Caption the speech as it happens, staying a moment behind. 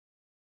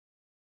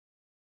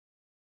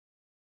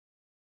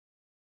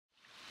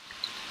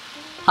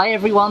Hi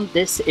everyone,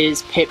 this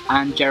is Pip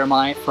and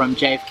Jeremiah from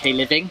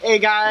JFKLiving. Hey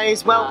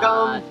guys,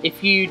 welcome!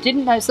 If you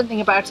didn't know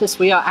something about us,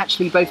 we are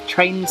actually both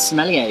trained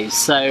sommeliers.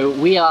 So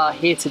we are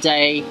here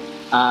today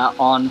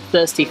on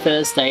Thirsty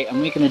Thursday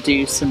and we're going to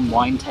do some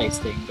wine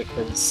tasting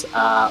because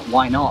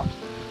why not?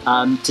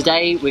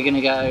 Today we're going to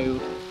go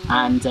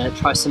and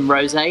try some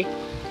rosé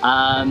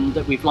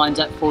that we've lined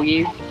up for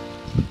you.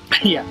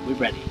 Yeah, we're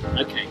ready.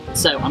 Okay,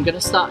 so I'm going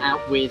to start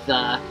out with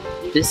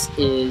this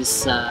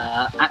is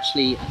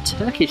actually a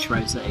Turkish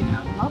rosé.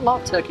 Now, not a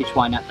lot of Turkish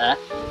wine out there.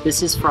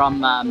 This is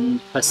from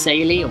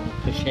Paseli or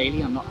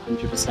Paseli, I'm not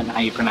 100% how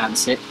you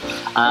pronounce it.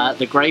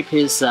 The grape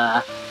is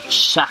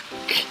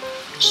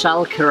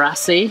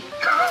Şalkırası.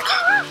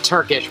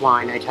 Turkish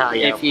wine, I tell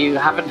you. If you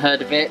haven't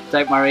heard of it,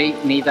 don't worry,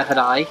 neither had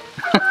I.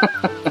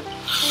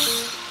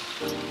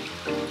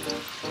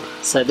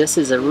 So this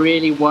is a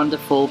really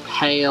wonderful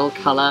pale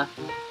colour.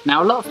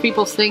 Now a lot of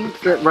people think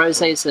that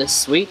rosés are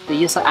sweet.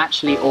 These are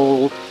actually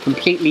all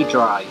completely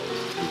dry.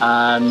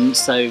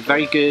 So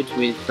very good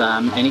with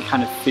any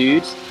kind of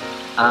food.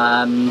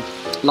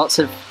 Lots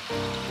of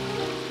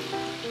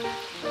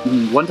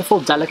wonderful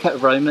delicate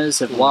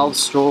aromas of wild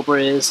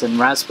strawberries and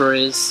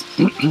raspberries.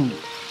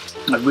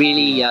 A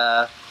really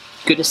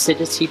good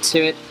acidity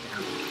to it.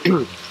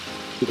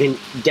 You can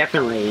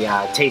definitely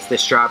taste the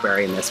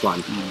strawberry in this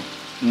one.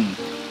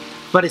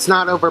 But it's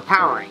not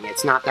overpowering.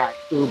 It's not that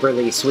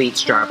uberly sweet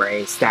strawberry.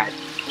 It's that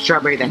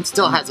strawberry that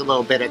still has a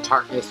little bit of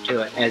tartness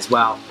to it as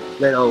well.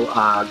 Little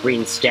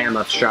green stem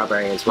of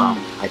strawberry as well,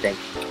 I think.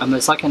 And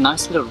there's like a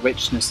nice little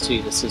richness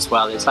to this as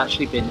well. It's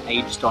actually been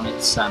aged on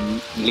its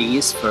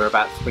lees for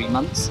about 3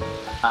 months.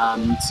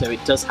 So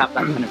it does have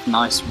that kind of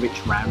nice rich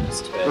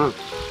roundness to it.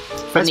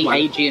 From the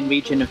Aegean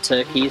region of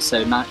Turkey,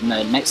 so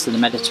next to the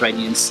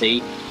Mediterranean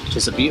Sea, which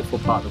is a beautiful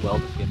part of the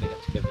world if you ever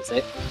get to go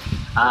visit.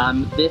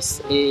 This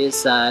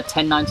is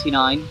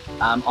 $10.99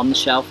 on the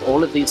shelf.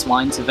 All of these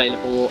wines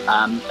available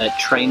at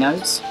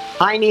Traino's.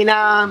 Hi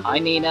Nina! Hi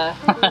Nina!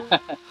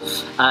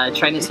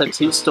 Traino's have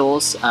 2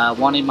 stores,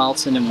 one in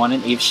Marlton and one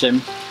in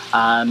Evesham.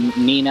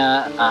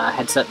 Nina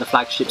heads up the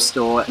flagship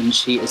store and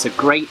she is a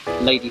great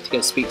lady to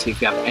go speak to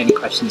if you have any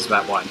questions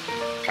about wine.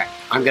 Okay,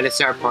 I'm going to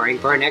start pouring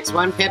for our next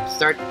one. Pip,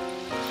 start.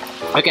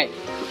 Okay,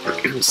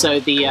 so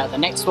the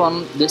next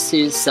one, this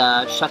is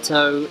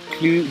Chateau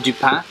Clos du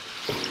Pin.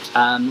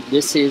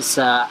 This is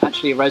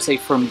actually a rosé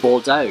from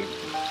Bordeaux.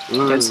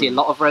 You don't see a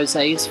lot of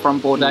rosés from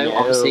Bordeaux. No.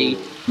 Obviously,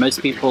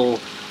 most people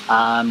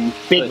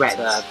big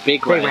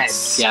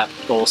reds, yeah,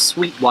 or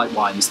sweet white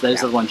wines.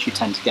 Those are the ones you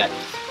tend to get.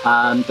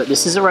 But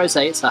this is a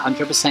rosé. It's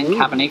 100%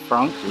 Cabernet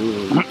Franc.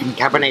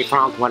 Cabernet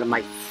Franc, one of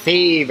my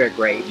favorite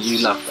grapes. You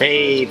love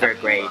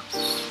favorite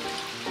grapes.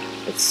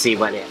 Let's see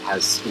what it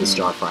has in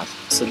store for us.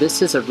 So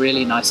this is a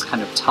really nice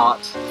kind of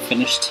tart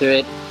finish to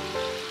it.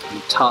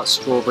 Tart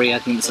strawberry, I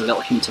think there's a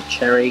little hint of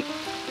cherry.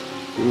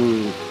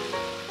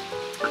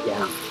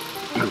 Yeah.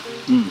 A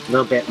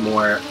little bit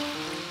more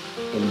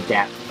in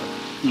depth.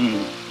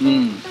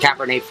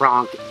 Cabernet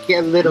Franc,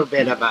 a little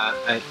bit of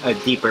a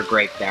deeper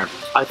grape there.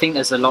 I think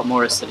there's a lot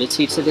more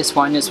acidity to this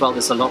wine as well.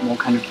 There's a lot more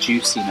kind of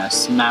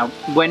juiciness. Now,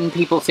 when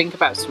people think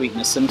about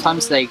sweetness,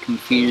 sometimes they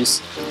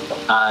confuse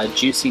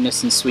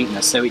juiciness and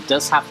sweetness. So it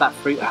does have that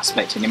fruit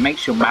aspect and it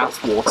makes your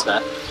mouth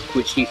water,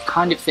 which you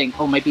kind of think,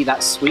 oh, maybe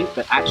that's sweet,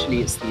 but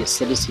actually it's the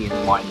acidity in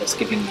the wine that's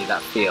giving you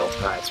that feel.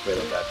 Oh, it's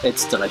really good.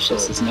 It's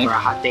delicious, isn't it? For a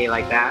hot day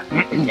like that,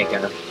 take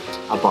a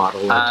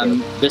bottle or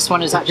 2. This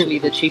one is actually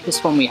the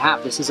cheapest one we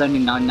have. This is only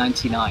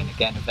 $9.99,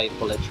 again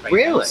available at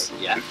Traino's.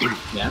 Really? Yeah.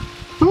 Yeah.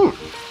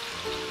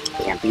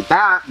 Can't beat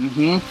that.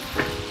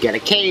 Get a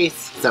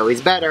case. It's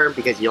always better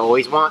because you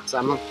always want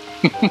some.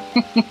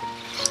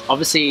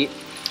 Obviously,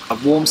 a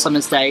warm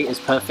summer's day is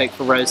perfect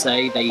for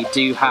rosé. They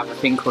do have a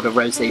thing called a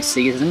rosé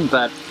season,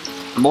 but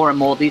more and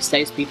more these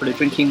days people are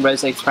drinking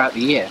rosé throughout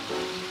the year.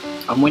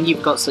 And when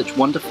you've got such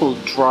wonderful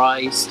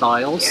dry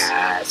styles,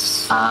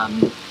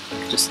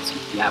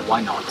 yeah,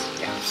 why not?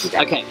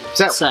 Yeah, okay,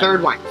 so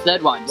third wine.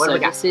 Third wine. What so do we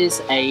got? This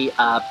is a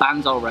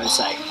Bandol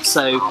rosé.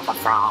 So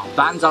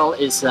Bandol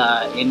is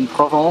in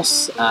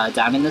Provence,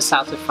 down in the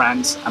south of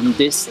France, and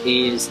this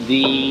is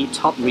the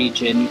top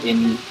region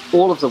in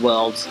all of the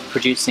world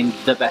producing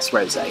the best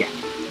rosé. Yeah.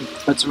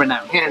 It's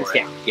renowned. Hands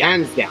down. Yeah.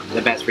 Hands down,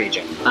 the best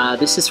region.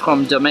 This is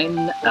from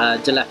Domaine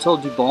de la Tour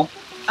du Bon.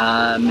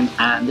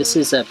 And this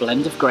is a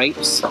blend of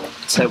grapes.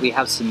 So we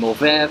have some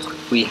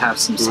Mourvèdre, we have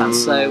some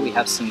Cinsault, we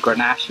have some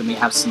Grenache, and we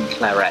have some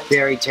Claret.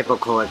 Very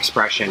typical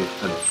expression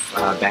of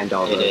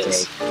Bandol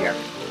rosé here.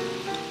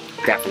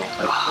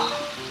 Definitely.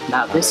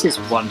 Now this is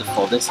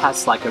wonderful. This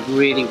has like a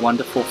really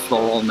wonderful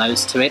floral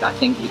nose to it. I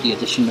think with the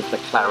addition of the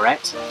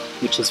Claret,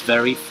 which is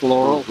very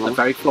floral, a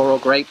very floral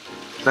grape.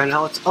 But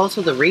it's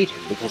also the region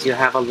because you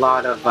have a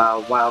lot of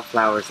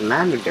wildflowers and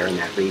lavender in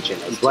that region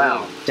as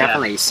well.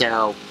 Definitely.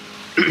 So.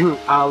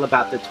 All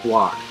about the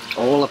terroir.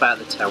 All about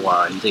the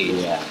terroir, indeed.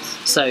 Yes.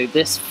 So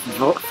this,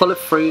 full of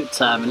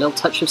fruit, a little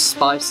touch of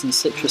spice and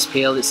citrus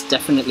peel. It's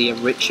definitely a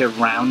richer,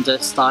 rounder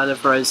style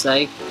of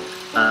rosé.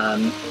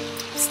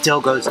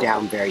 Still goes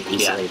down very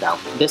easily though.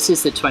 This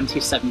is the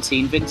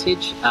 2017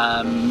 vintage.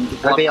 Are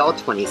they all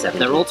 2017?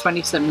 They're all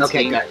 2017.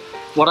 Okay, good.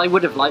 What I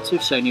would have liked to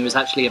have shown you is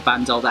actually a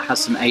Bandol that has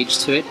some age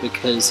to it,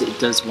 because it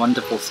does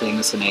wonderful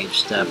things, an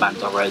aged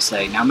Bandol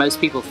rosé. Now, most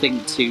people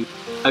think to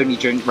only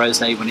drink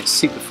rosé when it's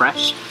super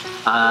fresh,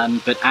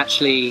 but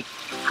actually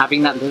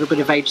having that little bit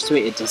of age to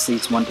it, it does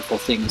these wonderful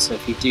things. So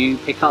if you do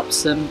pick up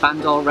some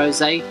Bandol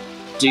rosé,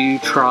 do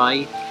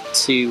try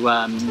to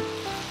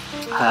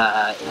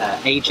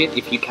age it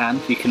if you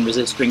can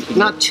resist drinking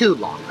Not it. too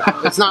long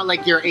though. It's not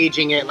like you're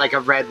aging it like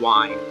a red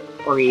wine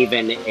or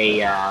even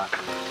a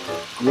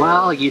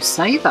Well, you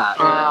say that.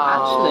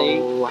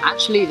 Oh.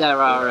 Actually,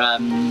 there are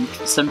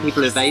some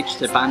people who've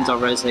aged a Bandol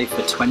rosé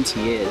for 20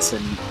 years,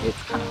 and it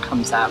kind of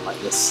comes out like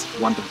this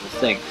wonderful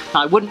thing.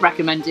 I wouldn't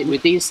recommend it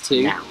with these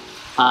two, No.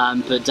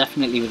 but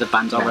definitely with a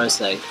Bandol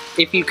rosé.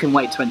 If you can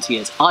wait 20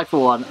 years, I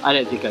for one, I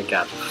don't think I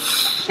can.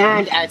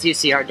 And as you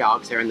see, our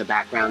dogs are in the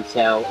background,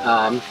 so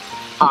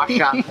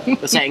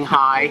Asha was saying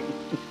hi.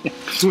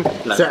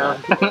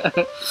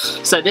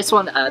 So this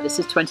one, this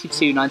is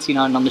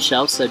 $22.99 on the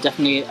shelf, so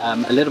definitely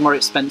a little more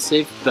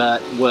expensive,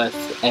 but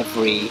worth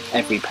every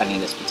penny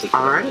in this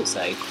particular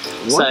rosé.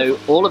 So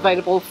all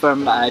available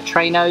from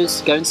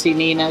Traino's. Go and see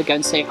Nina, go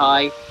and say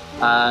hi,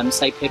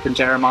 say Pip and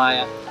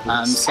Jeremiah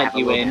sent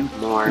you in.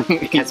 More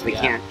because we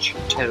can't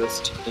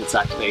toast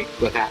Exactly.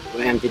 with that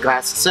empty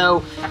glass.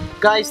 So,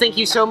 guys, thank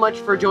you so much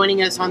for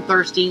joining us on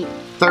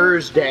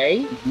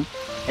Thursday.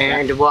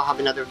 And we'll have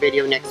another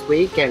video next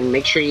week. And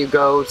make sure you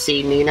go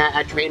see Nina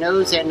at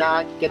Traino's and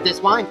get this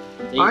wine.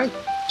 Indeed. All right.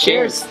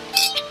 Cheers.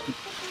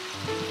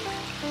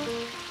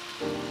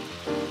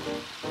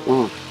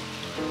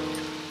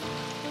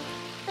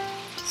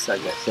 So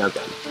good. So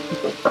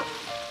good.